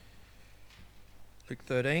Luke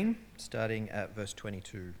 13, starting at verse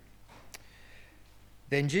 22.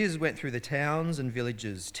 Then Jesus went through the towns and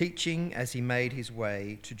villages, teaching as he made his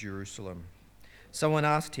way to Jerusalem. Someone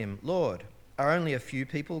asked him, "Lord, are only a few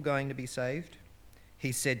people going to be saved?"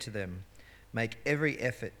 He said to them, "Make every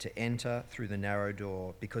effort to enter through the narrow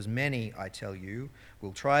door, because many, I tell you,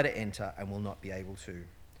 will try to enter and will not be able to.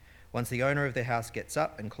 Once the owner of the house gets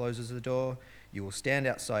up and closes the door, you will stand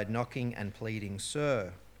outside knocking and pleading,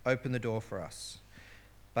 'Sir, open the door for us.'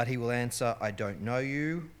 But he will answer, 'I don't know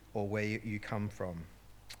you or where you come from.'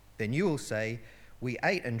 Then you will say, 'We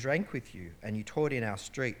ate and drank with you, and you taught in our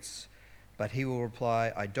streets.' But he will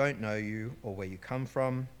reply, 'I don't know you or where you come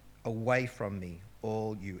from. Away from me,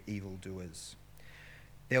 all you evildoers.'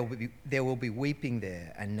 There will be weeping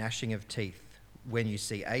there and gnashing of teeth when you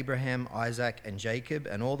see Abraham, Isaac, and Jacob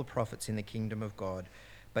and all the prophets in the kingdom of God,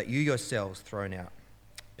 but you yourselves thrown out.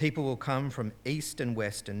 People will come from east and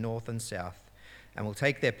west and north and south, and will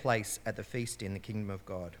take their place at the feast in the kingdom of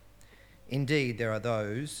God. Indeed, there are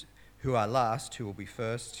those who are last who will be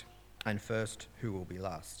first, and first who will be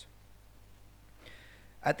last."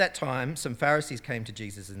 At that time, some Pharisees came to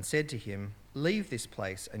Jesus and said to him, "Leave this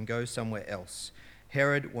place and go somewhere else.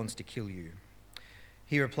 Herod wants to kill you."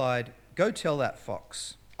 He replied, "Go tell that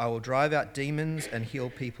fox, I will drive out demons and heal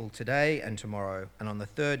people today and tomorrow, and on the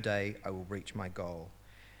third day I will reach my goal.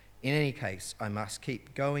 In any case, I must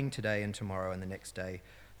keep going today and tomorrow and the next day,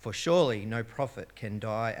 for surely no prophet can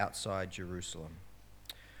die outside Jerusalem.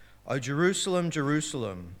 O Jerusalem,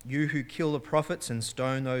 Jerusalem, you who kill the prophets and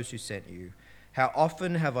stone those who sent you, how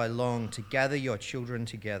often have I longed to gather your children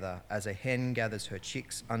together as a hen gathers her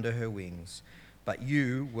chicks under her wings, but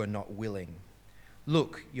you were not willing.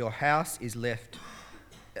 Look, your house is left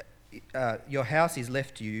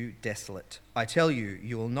to you desolate. I tell you,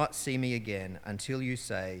 you will not see me again until you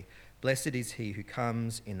say, 'Blessed is he who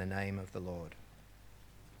comes in the name of the Lord.'"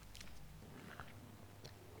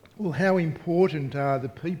 Well, how important are the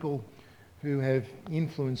people who have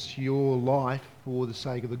influenced your life for the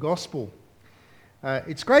sake of the gospel?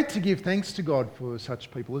 It's great to give thanks to God for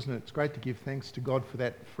such people, isn't it? It's great to give thanks to God for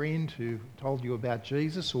that friend who told you about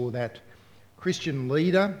Jesus, or that Christian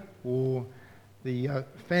leader, or the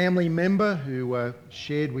family member who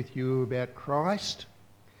shared with you about Christ.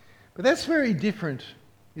 But that's very different,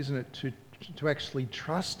 isn't it, to actually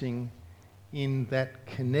trusting in that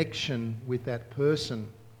connection with that person.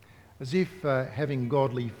 As if having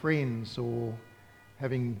godly friends or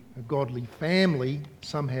having a godly family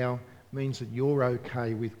somehow means that you're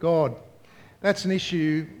okay with God. That's an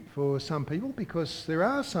issue for some people, because there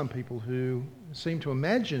are some people who seem to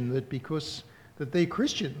imagine that because that they're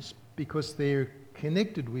Christians, because they're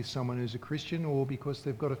connected with someone who's a Christian, or because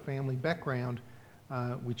they've got a family background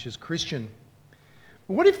which is Christian.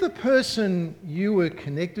 But what if the person you were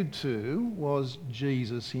connected to was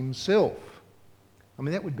Jesus himself? I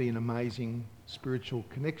mean, that would be an amazing spiritual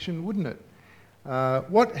connection, wouldn't it?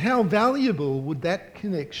 How valuable would that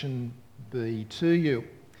connection be to you?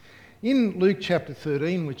 In Luke chapter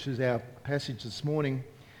 13, which is our passage this morning,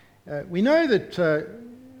 we know that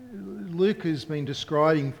Luke has been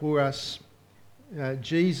describing for us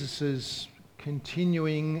Jesus'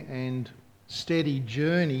 continuing and steady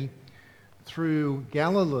journey through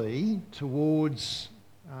Galilee towards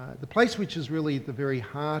the place which is really at the very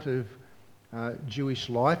heart of Jewish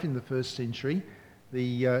life in the first century,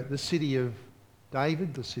 the city of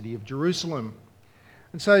David, the city of Jerusalem.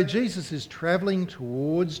 And so Jesus is travelling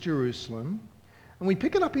towards Jerusalem, and we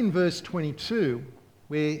pick it up in verse 22,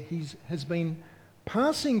 where he has been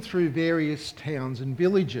passing through various towns and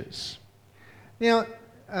villages. Now,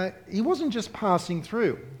 he wasn't just passing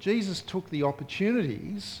through. Jesus took the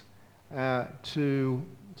opportunities to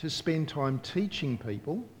spend time teaching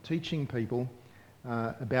people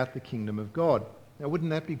about the kingdom of God. Now,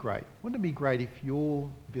 wouldn't that be great? Wouldn't it be great if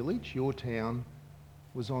your village, your town,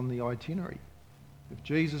 was on the itinerary? If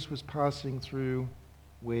Jesus was passing through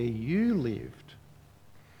where you lived?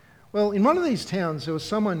 Well, in one of these towns, there was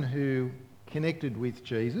someone who connected with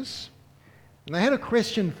Jesus, and they had a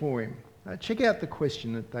question for him. Check out the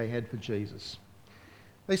question that they had for Jesus.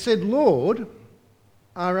 They said, "Lord,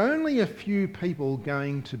 are only a few people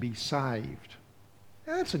going to be saved?"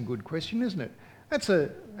 Now, that's a good question, isn't it? That's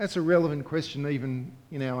a relevant question even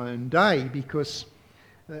in our own day, because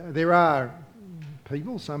there are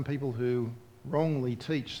some people who wrongly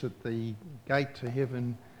teach that the gate to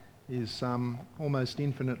heaven is almost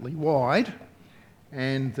infinitely wide,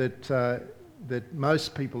 and that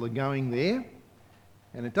most people are going there,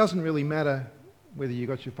 and it doesn't really matter whether you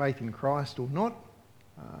got your faith in Christ or not.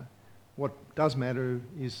 What does matter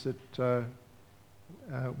is that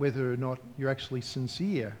whether or not you're actually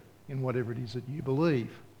sincere in whatever it is that you believe.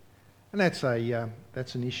 And that's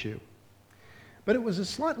an issue. But it was a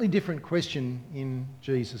slightly different question in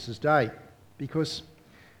Jesus' day, because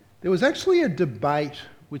there was actually a debate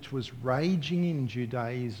which was raging in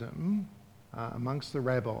Judaism amongst the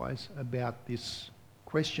rabbis about this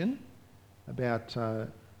question, about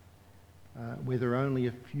whether only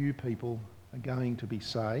a few people are going to be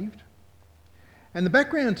saved. And the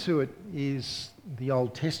background to it is the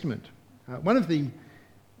Old Testament. One of the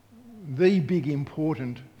big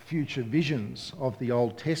important future visions of the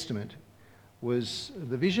Old Testament was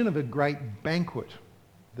the vision of a great banquet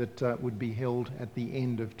that would be held at the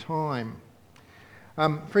end of time.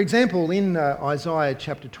 For example, in Isaiah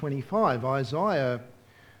chapter 25, Isaiah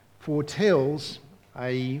foretells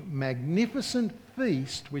a magnificent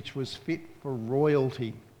feast which was fit for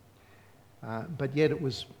royalty, but yet it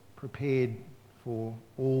was prepared for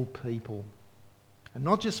all people. And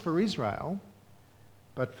not just for Israel,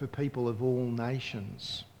 but for people of all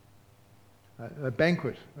nations. A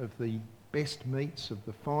banquet of the best meats, of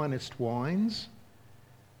the finest wines.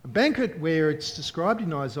 A banquet where it's described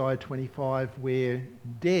in Isaiah 25 where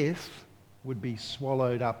death would be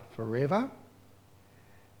swallowed up forever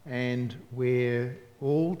and where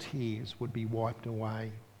all tears would be wiped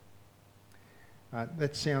away.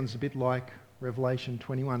 That sounds a bit like Revelation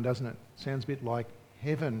 21, doesn't it? Sounds a bit like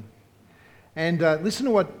heaven. And listen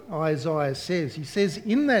to what Isaiah says. He says,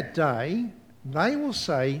 "In that day they will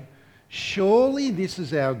say, 'Surely this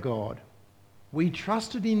is our God. We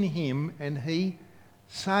trusted in him and he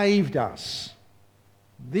saved us.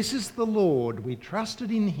 This is the Lord. We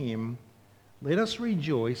trusted in him. Let us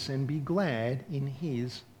rejoice and be glad in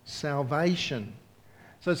his salvation.'"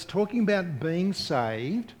 So it's talking about being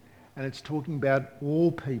saved, and it's talking about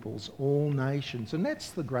all peoples, all nations. And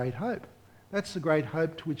that's the great hope. That's the great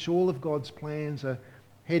hope to which all of God's plans are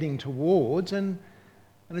heading towards. And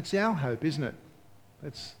it's our hope, isn't it?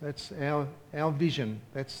 That's our vision.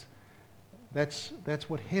 That's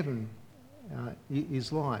what heaven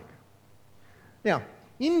is like. Now,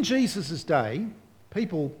 in Jesus' day,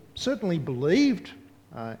 people certainly believed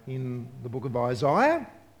in the book of Isaiah.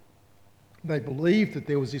 They believed that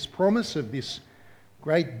there was this promise of this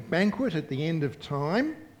great banquet at the end of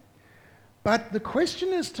time. But the question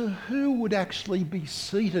as to who would actually be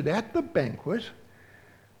seated at the banquet,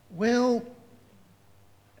 well,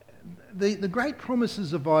 the great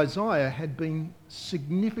promises of Isaiah had been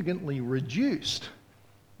significantly reduced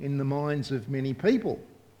in the minds of many people.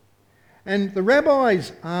 And the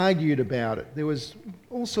rabbis argued about it. There was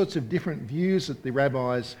all sorts of different views that the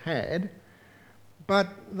rabbis had, but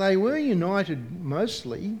they were united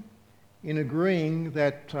mostly in agreeing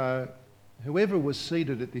that whoever was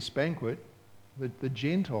seated at this banquet, that the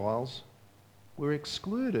Gentiles were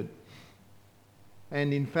excluded.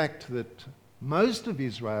 And in fact that most of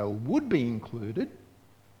Israel would be included,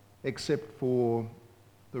 except for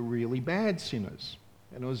the really bad sinners.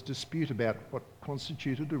 And there was dispute about what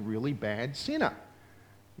constituted a really bad sinner.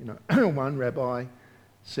 You know, one rabbi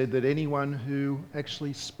said that anyone who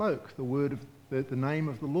actually spoke the word of the name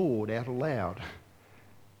of the Lord out aloud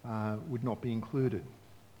would not be included.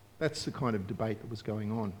 That's the kind of debate that was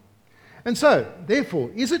going on. And so,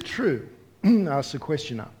 therefore, is it true, asks the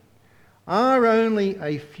questioner, are only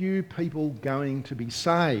a few people going to be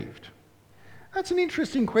saved? That's an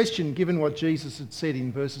interesting question given what Jesus had said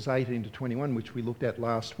in verses 18 to 21, which we looked at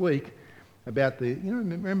last week, about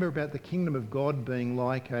remember about the kingdom of God being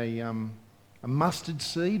like a mustard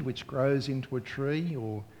seed which grows into a tree,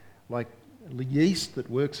 or like yeast that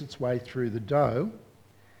works its way through the dough.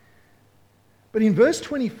 But in verse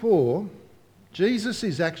 24, Jesus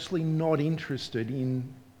is actually not interested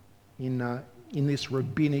in this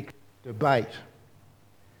rabbinic debate.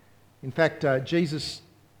 In fact, Jesus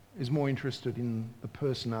is more interested in the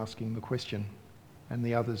person asking the question and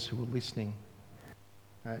the others who are listening.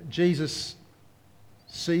 Jesus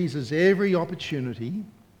seizes every opportunity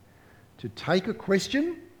to take a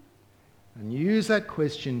question and use that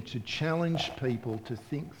question to challenge people to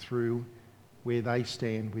think through where they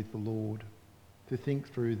stand with the Lord, to think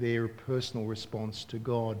through their personal response to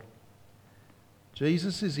God.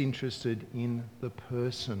 Jesus is interested in the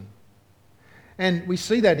person. And we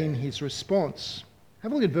see that in his response.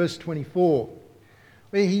 Have a look at verse 24,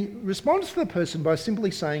 where he responds to the person by simply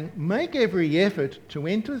saying, "Make every effort to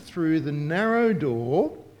enter through the narrow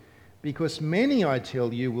door, because many, I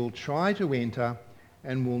tell you, will try to enter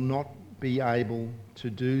and will not be able to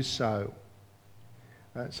do so."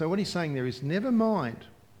 So what he's saying there is never mind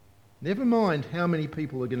how many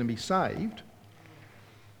people are going to be saved,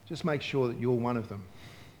 just make sure that you're one of them.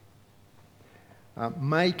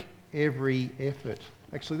 Make every effort.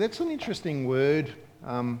 Actually, that's an interesting word.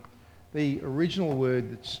 The original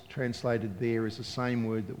word that's translated there is the same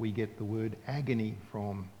word that we get the word agony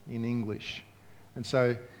from in English. And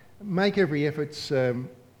so make every effort.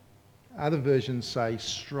 Other versions say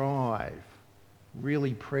strive,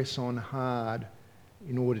 really press on hard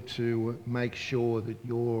in order to make sure that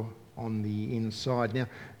you're on the inside. Now,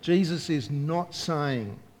 Jesus is not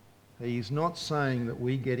saying, he's not saying that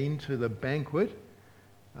we get into the banquet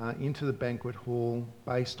hall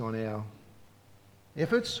based on our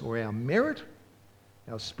efforts or our merit,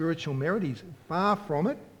 our spiritual merit. He's far from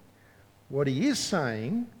it. What he is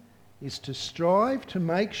saying is to strive to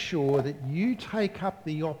make sure that you take up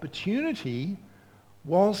the opportunity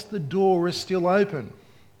whilst the door is still open.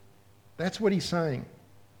 That's what he's saying.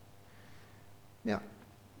 Now,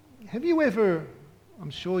 have you ever, I'm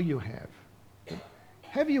sure you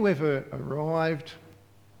have you ever arrived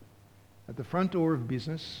at the front door of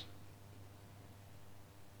business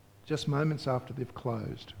just moments after they've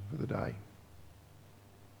closed for the day?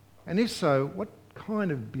 And if so, what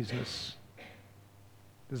kind of business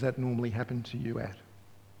does that normally happen to you at?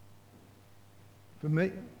 For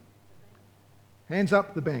me, hands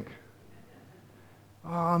up, the bank. Oh,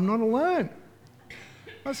 I'm not alone.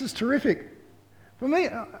 This is terrific. For me,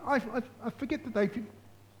 I forget that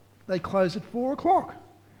they close at 4 o'clock.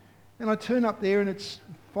 And I turn up there and it's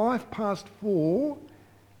 4:05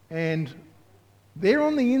 and they're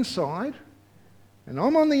on the inside and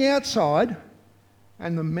I'm on the outside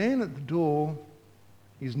and the man at the door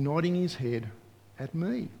is nodding his head at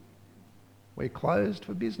me. We're closed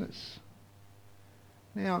for business.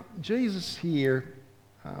 Now, Jesus here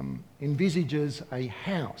envisages a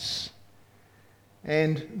house.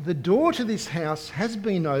 And the door to this house has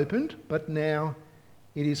been opened, but now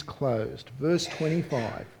it is closed. Verse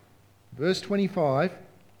 25. Verse 25.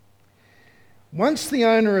 Once the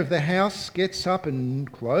owner of the house gets up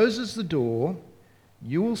and closes the door,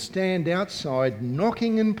 you will stand outside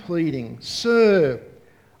knocking and pleading, "Sir,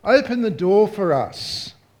 open the door for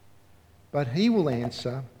us." But he will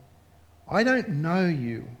answer, "I don't know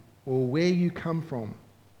you or where you come from."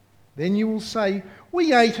 Then you will say,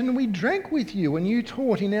 "We ate and we drank with you and you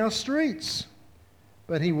taught in our streets."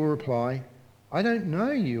 But he will reply, "I don't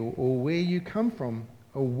know you or where you come from.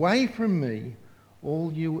 Away from me,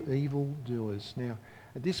 all you evildoers." Now,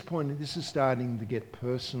 at this point, this is starting to get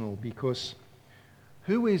personal, because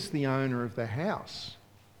who is the owner of the house?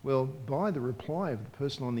 Well, by the reply of the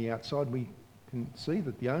person on the outside, we can see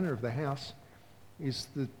that the owner of the house is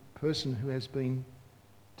the person who has been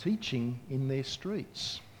teaching in their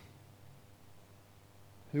streets.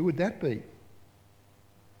 Who would that be?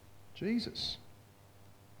 Jesus.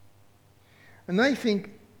 And they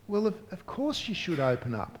think, well, of course you should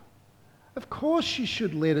open up. Of course you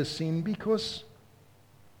should let us in, because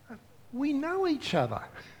we know each other.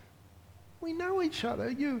 We know each other.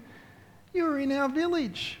 You were in our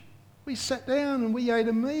village. We sat down and we ate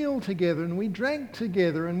a meal together and we drank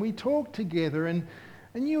together and we talked together, and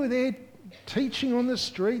you were there teaching on the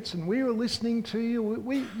streets and we were listening to you.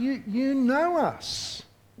 You know us.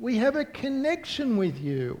 We have a connection with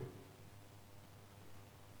you.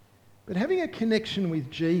 But having a connection with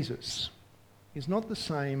Jesus is not the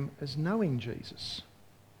same as knowing Jesus,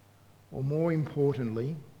 or more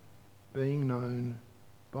importantly, being known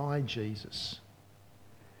by Jesus.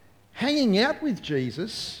 Hanging out with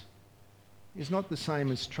Jesus is not the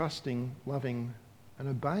same as trusting, loving, and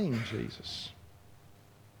obeying Jesus.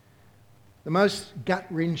 The most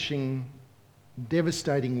gut-wrenching,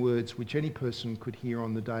 devastating words which any person could hear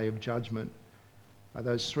on the day of judgment are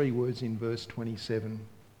those 3 words in verse 27,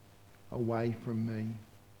 "Away from me."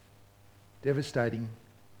 Devastating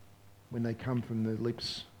when they come from the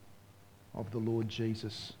lips of the Lord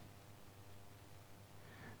Jesus.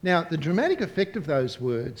 Now, the dramatic effect of those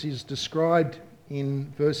words is described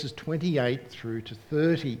in verses 28 through to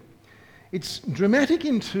 30. It's dramatic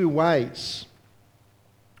in 2 ways.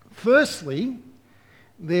 Firstly,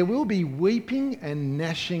 there will be weeping and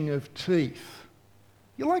gnashing of teeth.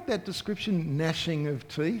 You like that description, gnashing of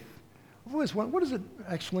teeth? I've always wondered, what does it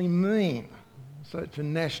actually mean? So to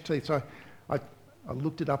gnash teeth. So I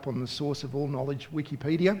looked it up on the source of all knowledge,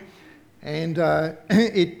 Wikipedia, and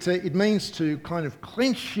it means to kind of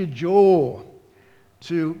clench your jaw,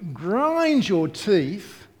 to grind your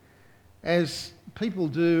teeth, as people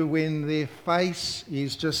do when their face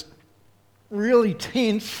is just really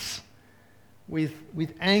tense with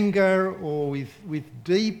anger or with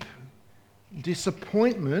deep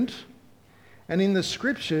disappointment. And in the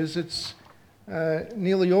scriptures, it's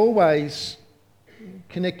nearly always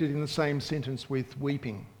connected in the same sentence with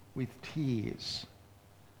weeping, with tears.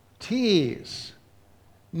 Tears.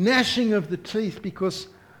 Gnashing of the teeth, because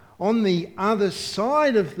on the other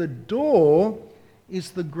side of the door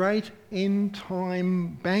is the great end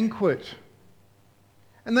time banquet.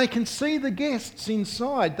 And they can see the guests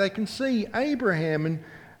inside. They can see Abraham and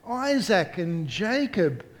Isaac and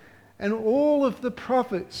Jacob and all of the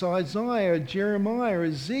prophets, Isaiah, Jeremiah,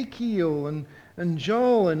 Ezekiel and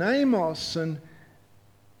Joel and Amos. And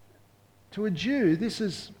to a Jew, this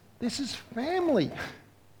is family.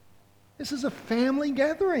 This is a family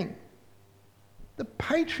gathering. The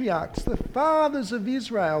patriarchs, the fathers of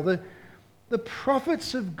Israel, the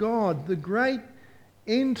prophets of God, the great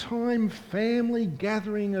end-time family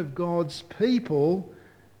gathering of God's people,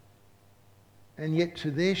 and yet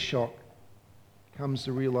to their shock comes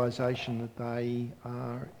the realisation that they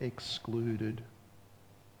are excluded.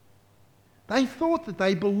 They thought that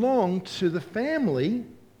they belonged to the family,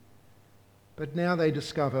 but now they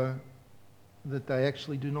discover that they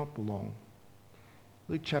actually do not belong.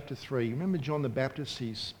 Luke chapter 3, remember John the Baptist,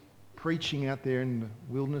 he's preaching out there in the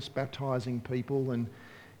wilderness, baptising people, and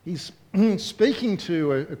he's speaking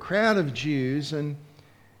to a crowd of Jews,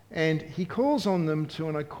 and he calls on them to,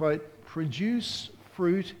 and I quote, produce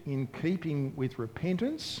fruit in keeping with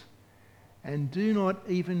repentance, and do not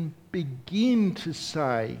even begin to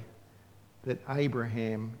say that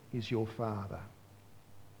Abraham is your father.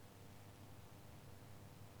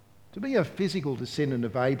 To be a physical descendant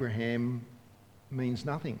of Abraham means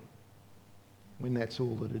nothing when that's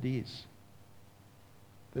all that it is.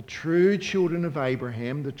 The true children of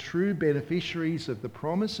Abraham, the true beneficiaries of the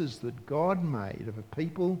promises that God made of a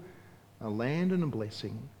people, a land and a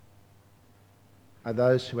blessing, are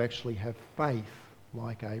those who actually have faith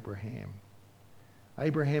like Abraham.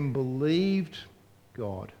 Abraham believed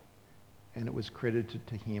God, and it was credited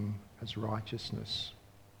to him as righteousness.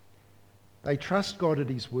 They trust God at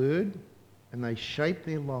his word, and they shape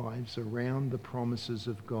their lives around the promises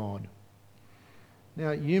of God.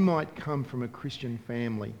 Now, you might come from a Christian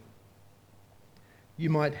family. You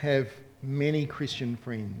might have many Christian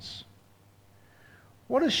friends.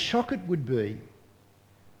 What a shock it would be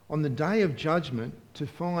on the day of judgment to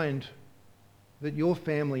find that your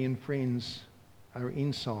family and friends are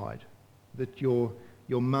inside, that your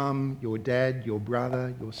mum, your dad, your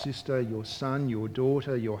brother, your sister, your son, your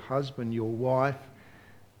daughter, your husband, your wife,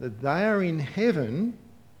 that they are in heaven,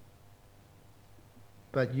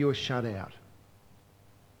 but you are shut out,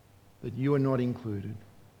 that you are not included.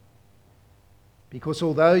 Because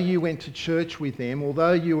although you went to church with them,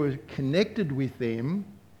 although you were connected with them,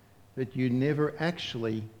 that you never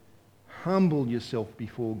actually humbled yourself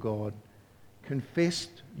before God,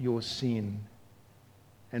 confessed your sin,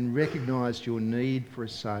 and recognised your need for a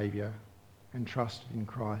Saviour, and trusted in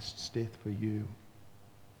Christ's death for you.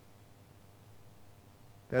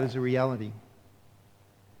 That is a reality.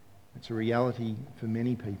 It's a reality for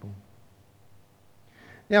many people.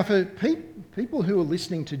 Now, for people who are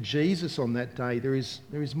listening to Jesus on that day, there is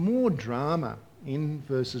more drama in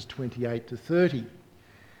verses 28 to 30.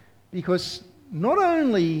 Because not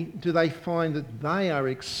only do they find that they are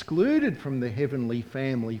excluded from the heavenly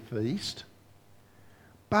family feast,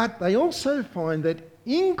 but they also find that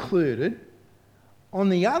included on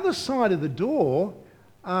the other side of the door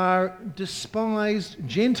are despised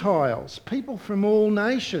Gentiles, people from all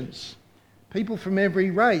nations, people from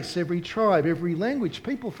every race, every tribe, every language,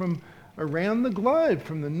 people from around the globe,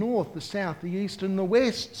 from the north, the south, the east and the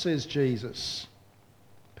west, says Jesus.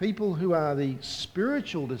 People who are the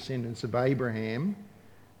spiritual descendants of Abraham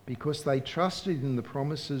because they trusted in the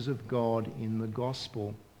promises of God in the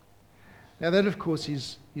gospel. Now that, of course,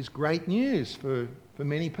 is great news for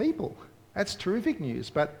many people. That's terrific news,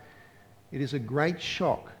 but it is a great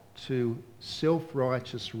shock to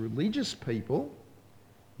self-righteous religious people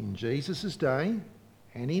in Jesus' day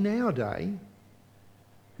and in our day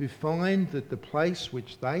who find that the place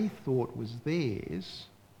which they thought was theirs,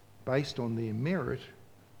 based on their merit,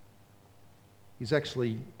 is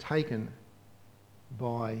actually taken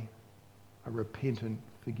by a repentant,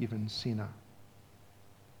 forgiven sinner.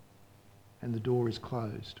 And the door is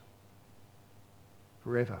closed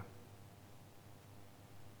forever.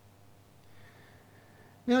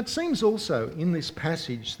 Now, it seems also in this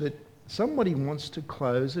passage that somebody wants to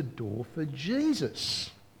close a door for Jesus.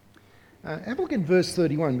 Have a look at verse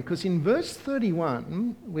 31, because in verse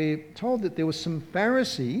 31 we're told that there were some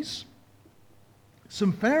Pharisees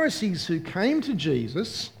who came to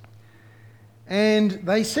Jesus, and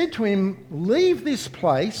they said to him, "Leave this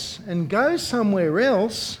place and go somewhere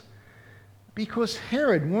else, because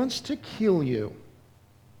Herod wants to kill you."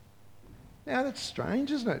 Now that's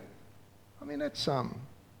strange, isn't it? I mean, that's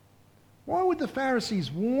why would the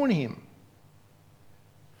Pharisees warn him?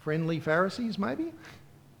 Friendly Pharisees, maybe?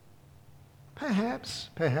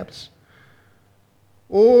 Perhaps.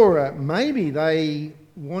 Or maybe they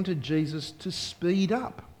wanted Jesus to speed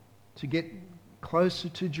up, to get closer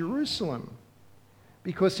to Jerusalem.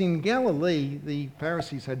 Because in Galilee, the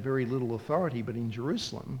Pharisees had very little authority, but in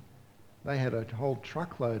Jerusalem, they had a whole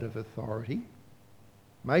truckload of authority.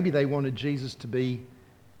 Maybe they wanted Jesus to be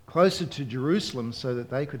closer to Jerusalem so that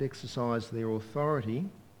they could exercise their authority.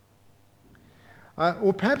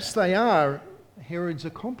 Or perhaps they are Herod's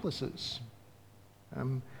accomplices.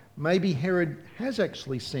 Maybe Herod has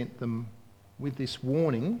actually sent them with this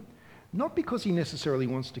warning, not because he necessarily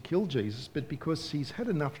wants to kill Jesus, but because he's had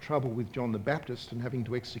enough trouble with John the Baptist and having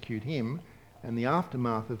to execute him and the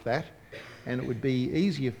aftermath of that, and it would be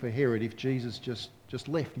easier for Herod if Jesus just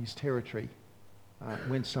left his territory,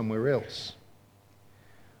 went somewhere else.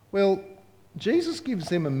 Well, Jesus gives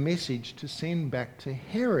them a message to send back to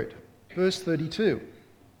Herod. Verse 32.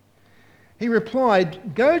 He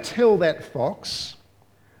replied, "Go tell that fox,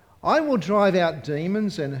 I will drive out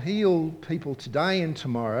demons and heal people today and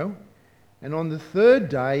tomorrow, and on the third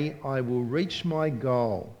day I will reach my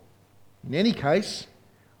goal. In any case,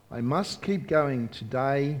 I must keep going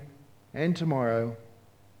today and tomorrow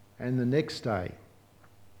and the next day."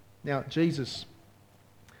 Now, Jesus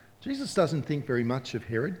doesn't think very much of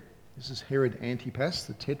Herod. This is Herod Antipas,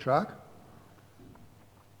 the tetrarch,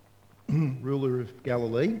 ruler of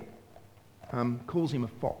Galilee. Calls him a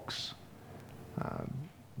fox,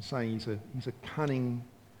 saying he's a cunning,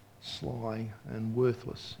 sly and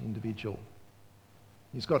worthless individual.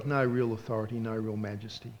 He's got no real authority, no real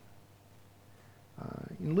majesty.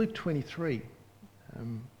 In Luke 23,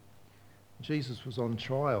 Jesus was on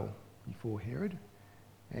trial before Herod,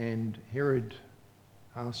 and Herod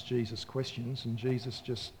asked Jesus questions, and Jesus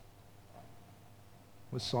just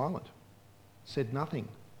was silent, said nothing.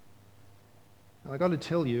 And I've got to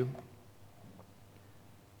tell you,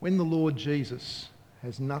 when the Lord Jesus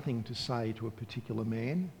has nothing to say to a particular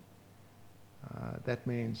man, that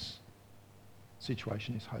man's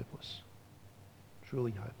situation is hopeless,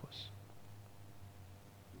 truly hopeless.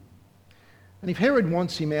 And if Herod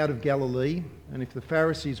wants him out of Galilee, and if the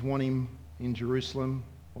Pharisees want him in Jerusalem,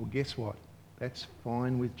 well, guess what? That's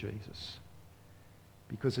fine with Jesus,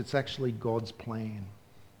 because it's actually God's plan.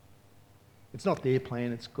 It's not their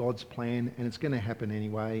plan, it's God's plan, and it's going to happen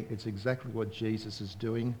anyway. It's exactly what Jesus is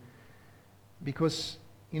doing. Because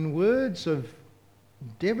in words of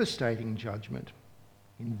devastating judgment,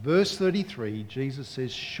 in verse 33, Jesus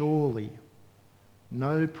says, "Surely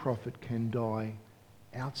no prophet can die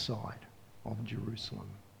outside of Jerusalem."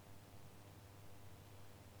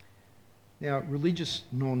 Now, religious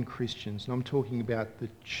non-Christians, and I'm talking about the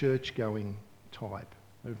church-going type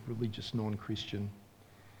of religious non-Christian,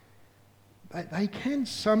 they can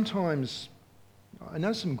sometimes, I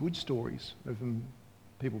know some good stories of them,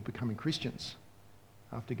 people becoming Christians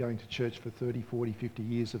after going to church for 30, 40, 50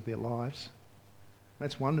 years of their lives.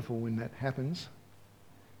 That's wonderful when that happens.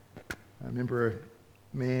 I remember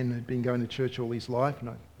a man who'd been going to church all his life, and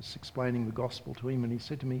I was explaining the gospel to him, and he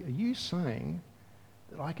said to me, "Are you saying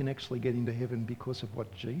that I can actually get into heaven because of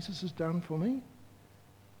what Jesus has done for me?"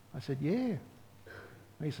 I said, "Yeah."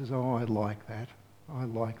 And he says, "Oh, I like that. I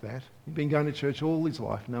like that." He'd been going to church all his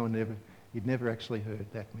life. He'd never actually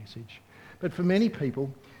heard that message. But for many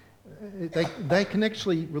people, they can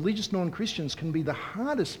actually, religious non-Christians can be the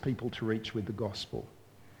hardest people to reach with the gospel,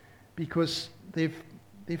 because they've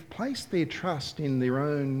placed their trust in their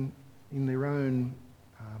own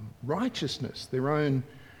righteousness, their own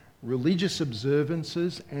religious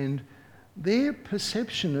observances, and their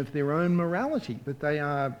perception of their own morality, that they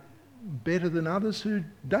are better than others who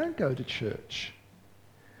don't go to church.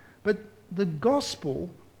 But the gospel,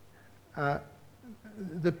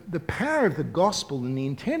 the power of the gospel and the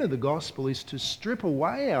intent of the gospel is to strip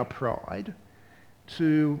away our pride,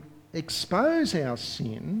 to expose our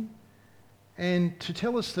sin, and to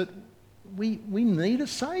tell us that we need a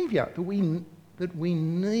saviour, that we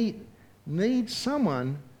need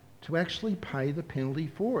someone to actually pay the penalty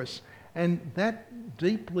for us. And that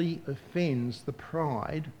deeply offends the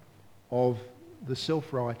pride of the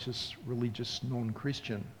self-righteous religious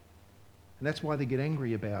non-Christian. And that's why they get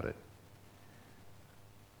angry about it.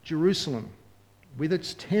 Jerusalem, with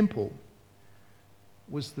its temple,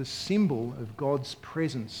 was the symbol of God's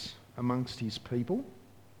presence amongst his people,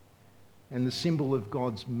 and the symbol of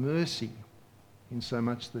God's mercy, in so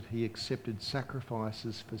much that he accepted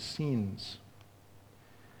sacrifices for sins.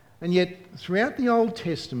 And yet, throughout the Old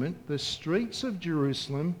Testament, the streets of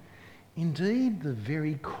Jerusalem, indeed the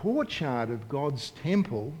very courtyard of God's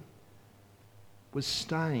temple, was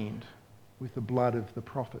stained with the blood of the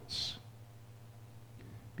prophets.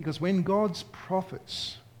 Because when God's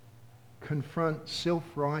prophets confront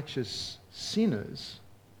self-righteous sinners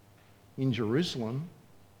in Jerusalem,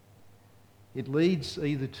 it leads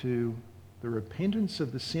either to the repentance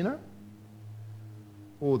of the sinner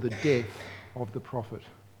or the death of the prophet.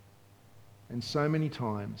 And so many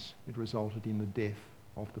times it resulted in the death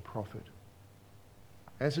of the prophet.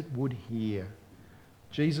 As it would here,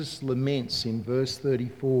 Jesus laments in verse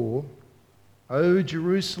 34, "O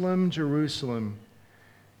Jerusalem, Jerusalem,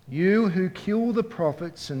 you who kill the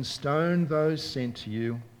prophets and stone those sent to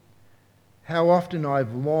you, how often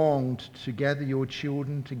I've longed to gather your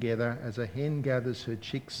children together as a hen gathers her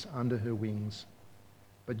chicks under her wings,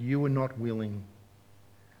 but you were not willing.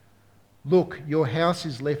 Look, your house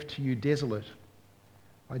is left to you desolate.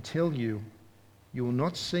 I tell you, you will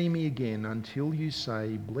not see me again until you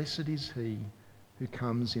say, 'Blessed is he who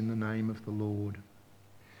comes in the name of the Lord.'"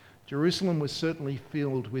 Jerusalem was certainly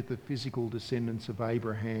filled with the physical descendants of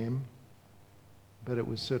Abraham, but it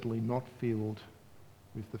was certainly not filled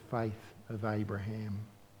with the faith of Abraham.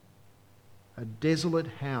 A desolate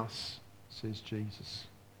house, says Jesus,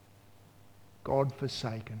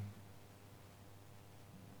 God-forsaken.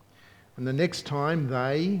 And the next time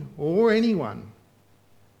they, or anyone,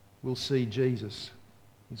 will see Jesus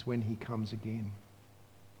is when he comes again.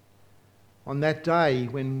 On that day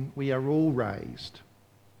when we are all raised,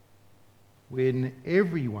 when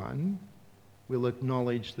everyone will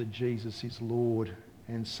acknowledge that Jesus is Lord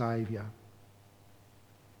and Saviour.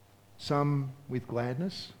 Some with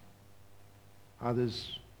gladness,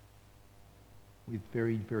 others with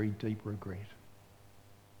very, very deep regret.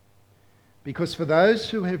 Because for those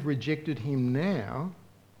who have rejected him now,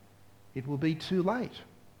 it will be too late.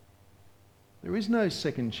 There is no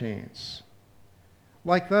second chance.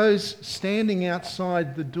 Like those standing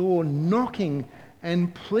outside the door knocking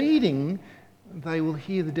and pleading, they will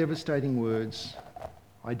hear the devastating words,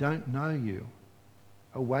 "I don't know you.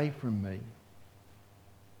 Away from me."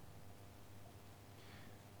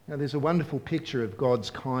 Now there's a wonderful picture of God's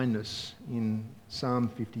kindness in Psalm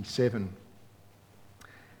 57.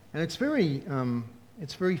 And it's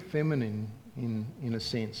very feminine in a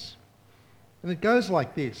sense. And it goes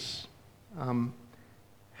like this.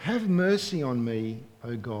 "Have mercy on me,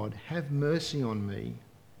 O God, have mercy on me.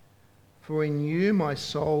 For in you my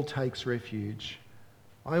soul takes refuge.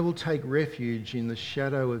 I will take refuge in the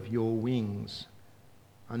shadow of your wings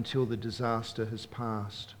until the disaster has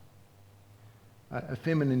passed." A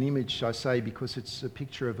feminine image, I say, because it's a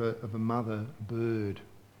picture of a mother bird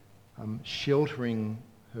sheltering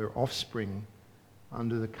her offspring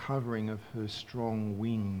under the covering of her strong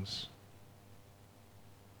wings.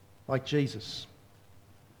 Like Jesus,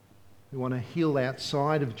 who on a hill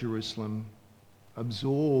outside of Jerusalem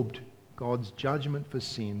absorbed God's judgment for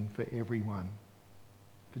sin for everyone.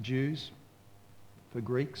 For Jews, for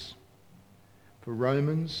Greeks, for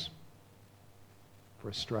Romans, for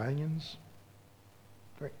Australians,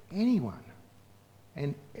 for anyone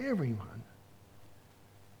and everyone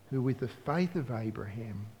who with the faith of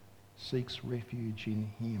Abraham seeks refuge in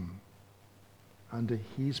him under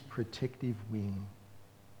his protective wing.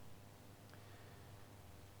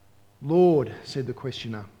 "Lord," said the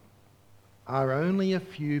questioner, "are only a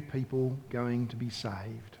few people going to be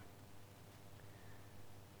saved?"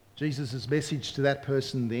 Jesus' message to that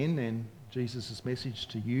person then, and Jesus' message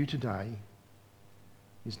to you today,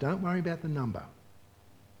 is don't worry about the number.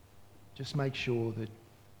 Just make sure that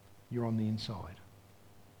you're on the inside.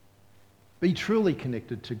 Be truly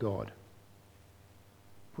connected to God.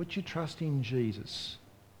 Put your trust in Jesus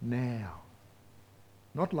now.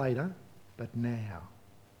 Not later, but now.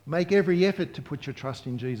 Make every effort to put your trust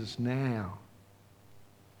in Jesus now,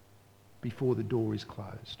 before the door is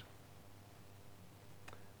closed.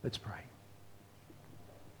 Let's pray.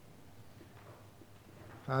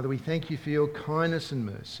 Father, we thank you for your kindness and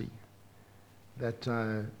mercy, that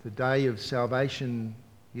the day of salvation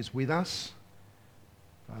is with us.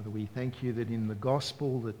 Father, we thank you that in the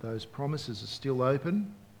gospel that those promises are still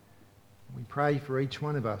open. We pray for each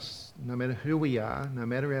one of us, no matter who we are, no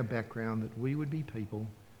matter our background, that we would be people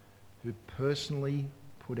who personally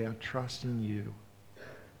put our trust in you,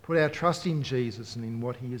 put our trust in Jesus and in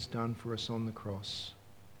what he has done for us on the cross.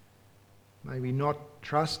 May we not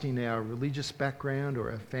trust in our religious background or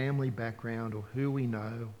our family background or who we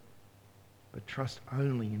know, but trust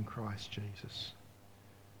only in Christ Jesus.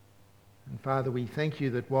 And Father, we thank you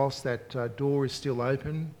that whilst that door is still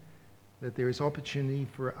open, that there is opportunity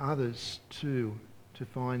for others too to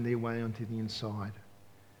find their way onto the inside.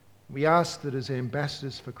 We ask that as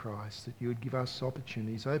ambassadors for Christ, that you would give us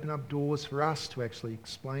opportunities, open up doors for us to actually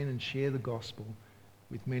explain and share the gospel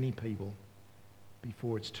with many people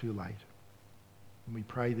before it's too late. And we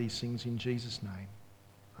pray these things in Jesus' name.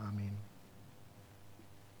 Amen.